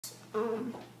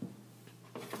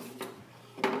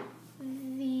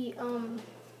the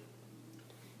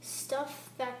stuff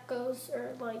that goes,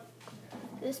 or like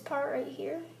this part right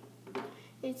here,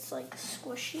 it's like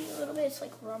squishy a little bit. It's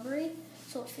like rubbery,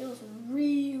 so it feels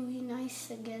really nice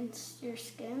against your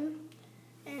skin,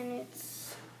 and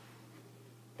it's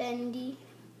bendy.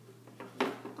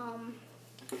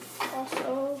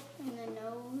 Also in the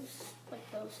nose,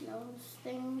 like those nose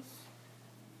things,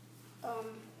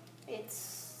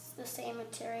 it's the same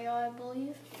material, I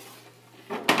believe,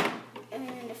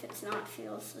 and if it's not, it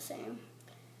feels the same.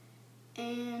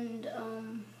 And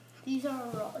these are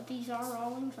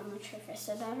Rawlings. I'm not sure if I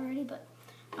said that already, but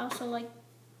I also like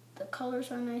the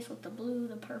colors are nice with the blue,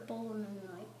 the purple, and then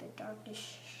like the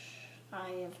darkish. I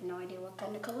have no idea what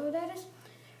kind of color that is,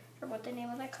 or what the name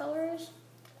of that color is.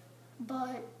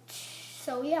 But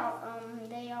so yeah,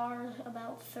 they are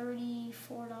about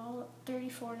 $34.99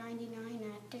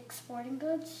 at Dick's Sporting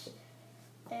Goods.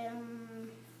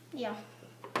 Yeah,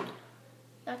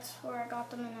 that's where I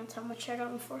got them, and that's how much I got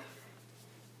them for.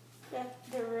 Yeah,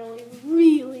 they're really,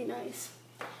 really nice.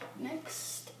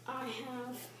 Next, I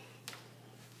have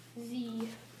the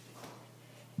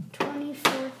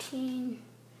 2014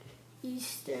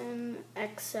 Easton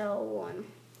XL1.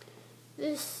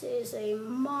 This is a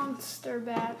monster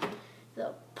bat.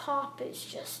 The pop is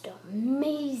just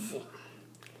amazing,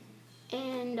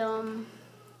 and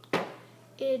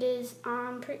it is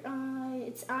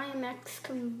it's IMX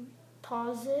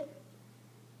composite,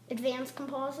 advanced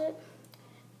composite,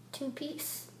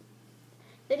 2-piece.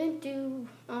 They didn't do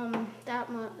that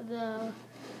much the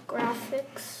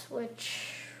graphics,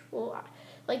 which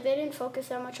they didn't focus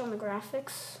that much on the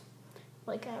graphics,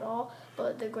 like at all.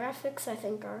 But the graphics I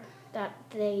think that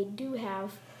they do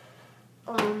have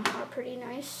are pretty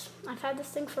nice. I've had this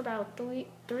thing for about 3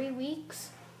 weeks,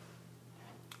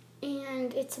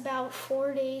 and it's about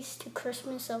 4 days to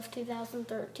Christmas of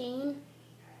 2013.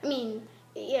 I mean,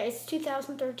 yeah, it's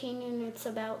 2013, and it's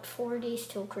about 4 days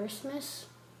till Christmas.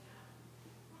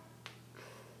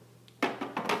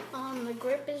 The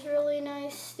grip is really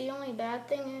nice. The only bad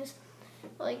thing is,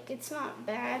 like, it's not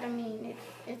bad. I mean,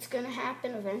 it's gonna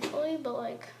happen eventually, but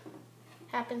like,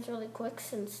 happens really quick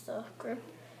since the grip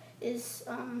is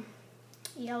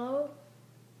yellow,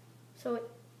 so it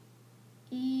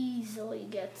easily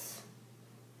gets,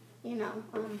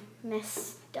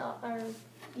 messed up, or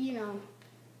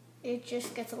it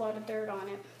just gets a lot of dirt on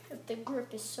it. If the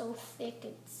grip is so thick,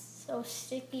 it's so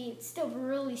sticky. It's still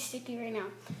really sticky right now.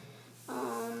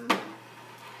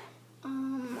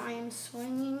 I am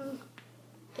swinging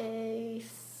a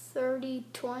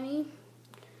 30-20.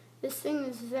 This thing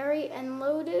is very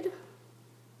end-loaded.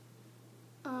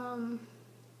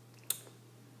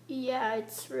 Yeah,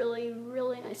 it's really,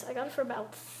 really nice. I got it for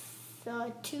about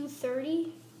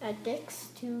 $230 at Dick's,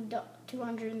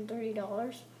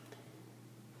 $230.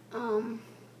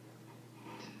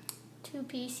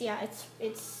 2-piece, yeah,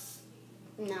 it's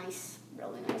nice,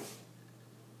 really nice.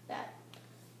 That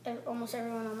almost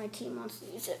everyone on my team wants to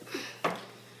use it.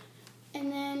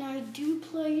 And then I do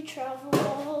play travel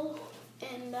ball,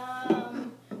 and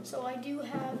so I do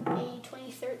have a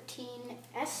 2013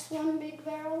 S1 Big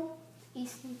Barrel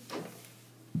Easton.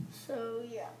 So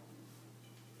yeah,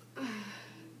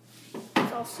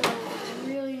 it's also a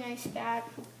really nice bat.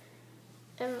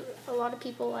 A lot of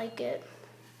people like it.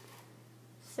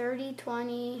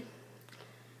 30-20.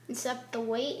 Except the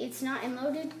weight, it's not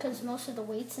end-loaded because most of the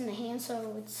weight's in the hand,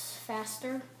 so it's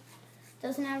faster.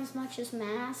 Doesn't have as much as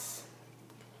mass.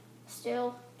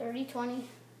 Still, 30-20.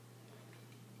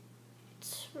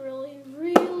 It's really,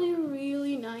 really,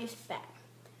 really nice bat.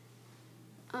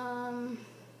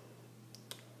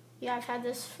 Yeah, I've had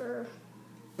this for,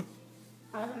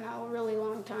 I don't know, a really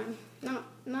long time.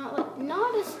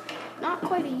 Not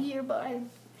quite a year, but I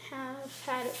have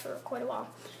had it for quite a while.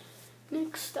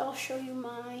 Next, I'll show you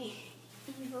my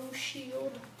Evo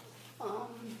Shield.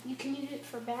 You can use it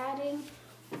for batting,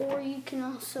 or you can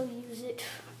also use it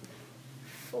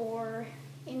for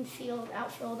infield,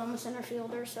 outfield. I'm a center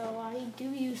fielder, so I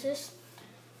do use this.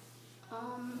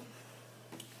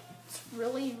 It's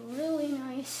really, really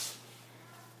nice.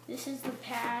 This is the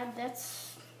pad.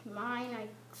 That's mine. I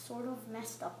sort of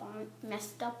messed up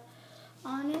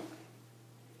on it.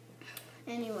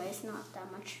 Anyway, it's not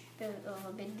that much of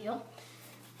a big deal.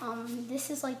 This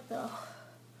is like the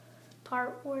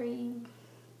part where you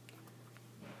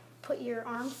put your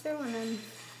arm through, and then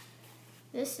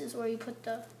this is where you put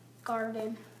the guard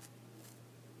in.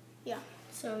 Yeah,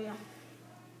 so yeah.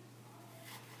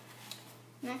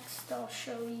 Next, I'll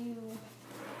show you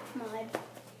my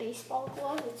baseball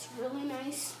glove. It's really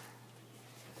nice.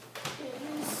 It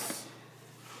is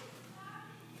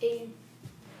a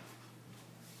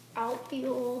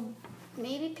outfield,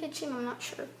 maybe pitching, I'm not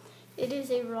sure. It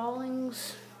is a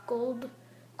Rawlings Gold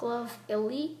Glove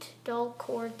Elite Dull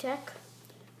Tech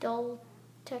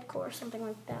or something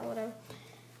like that, whatever.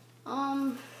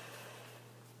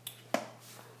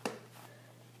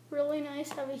 Really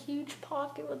nice. I have a huge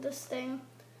pocket with this thing.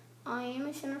 I am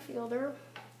a center fielder,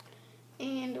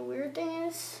 and the weird thing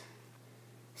is,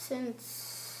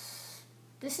 since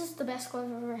this is the best glove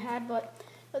I've ever had, but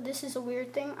this is a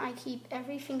weird thing. I keep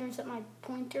every finger except my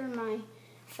pointer and my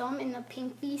thumb in the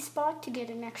pinky spot to get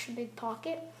an extra big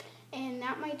pocket, and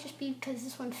that might just be because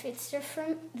this one fits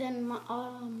different than my,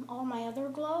 all my other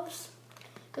gloves.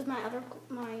 Because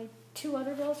my two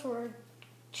other gloves were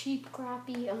cheap,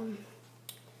 crappy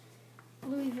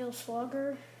Louisville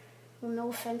Slugger. Well, no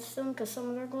offense to them, because some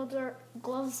of their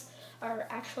gloves are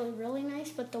actually really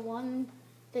nice, but the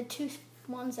two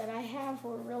ones that I have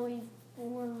were really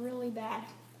bad.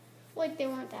 Like, they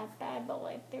weren't that bad, but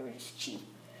like they were just cheap.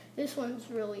 This one's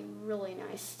really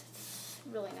nice. It's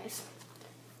really nice.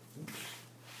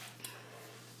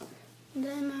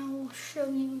 Then I will show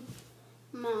you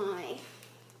my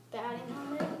batting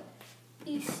helmet,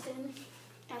 Easton,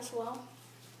 as well.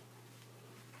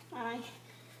 I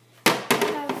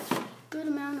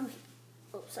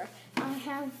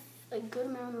have a good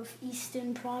amount of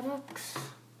Easton products.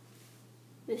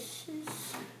 This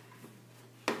is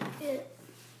it.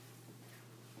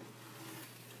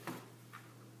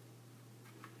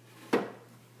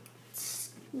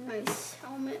 It's a nice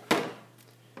helmet.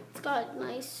 It's got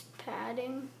nice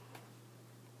padding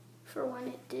for when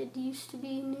it did used to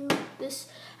be new.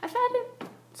 I've had it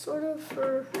sort of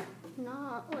for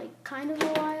not like kind of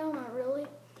a while, not really.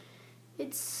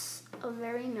 It's a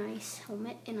very nice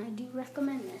helmet, and I do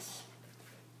recommend this.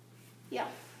 Yeah.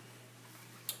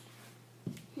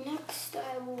 Next,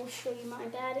 I will show you my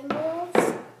batting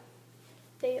gloves.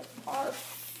 They are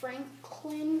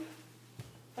Franklin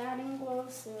batting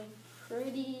gloves. They're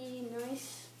pretty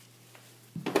nice.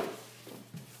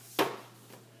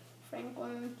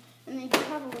 Franklin, and they do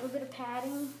have a little bit of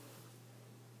padding.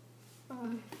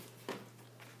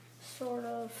 Sort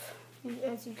of,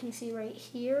 as you can see right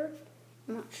here.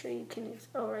 I'm not sure you can,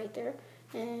 right there,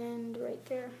 and right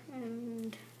there,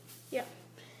 and yeah.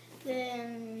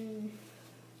 Then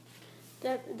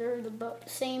they're the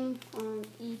same on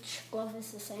each glove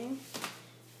is the same.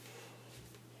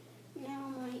 Now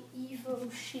my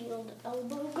Evo Shield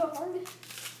elbow guard.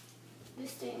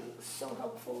 This thing is so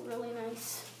helpful, really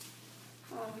nice.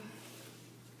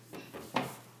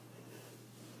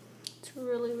 It's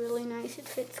really nice. It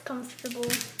fits comfortable.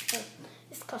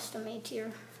 It's custom made to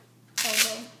your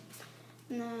elbow.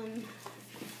 And then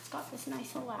it's got this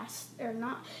nice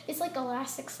it's like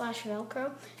elastic /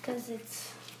 Velcro, because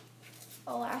it's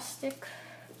elastic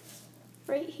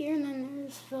right here, and then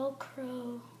there's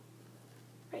Velcro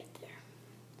right there.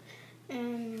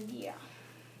 And yeah.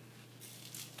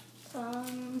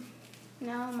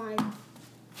 Now my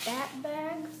bat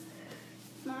bag,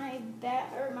 my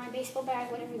baseball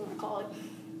bag, whatever you want to call it.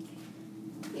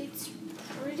 It's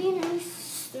pretty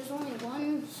nice. There's only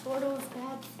one sort of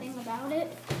bad thing about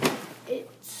it. It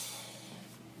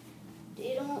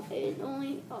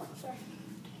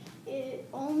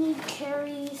only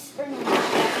carries, or no,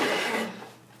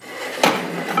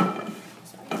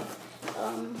 sorry.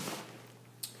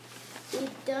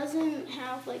 It doesn't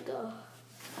have like a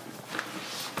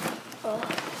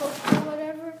hook or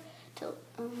whatever to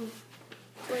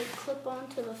like clip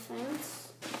onto the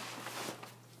fence.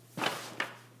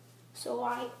 So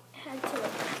I had to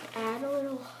like add a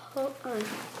little hook, or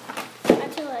I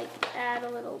had to like add a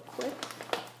little clip,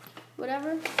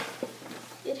 whatever.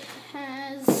 It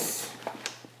has,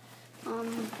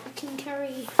 it can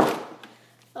carry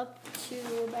up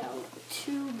to about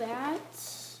 2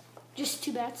 bats. Just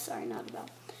 2 bats, sorry, not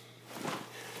about.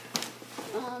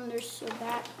 There's a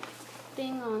bat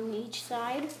thing on each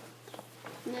side.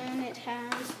 And then it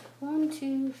has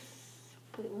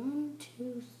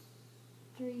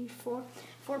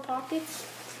 4 pockets.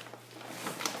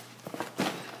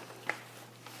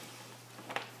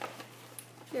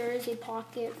 There is a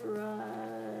pocket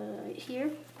right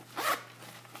here.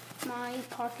 My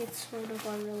pockets sort of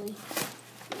are really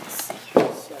messy.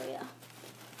 So yeah.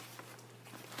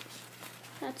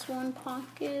 That's one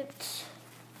pocket.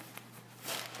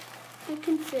 I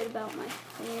can fit about my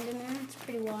hand in there. It's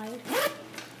pretty wide.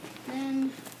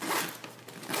 Then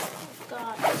I've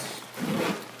got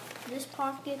this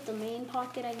pocket, the main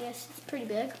pocket, I guess. It's pretty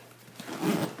big.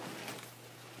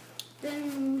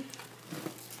 Then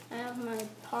I have my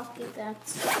pocket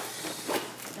that's,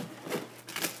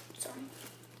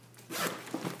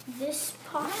 this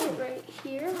pocket right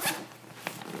here.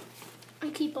 I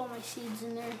keep all my seeds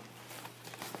in there.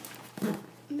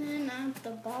 And then at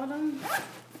the bottom,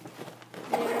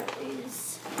 there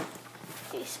is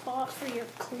a spot for your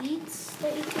cleats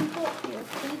that you can put your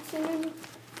cleats in and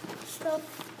stuff.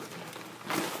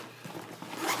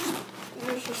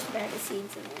 There's just a bag of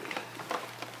seeds in there.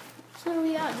 So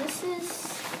yeah, this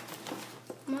is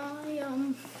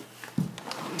my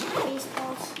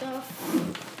baseball stuff.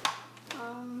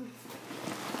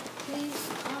 Please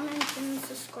comment and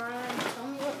subscribe. Tell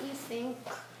me what you think.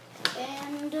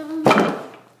 And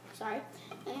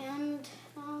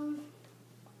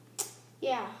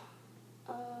yeah.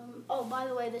 Oh, by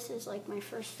the way, this is like my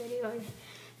first video I've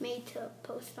made to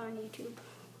post on YouTube.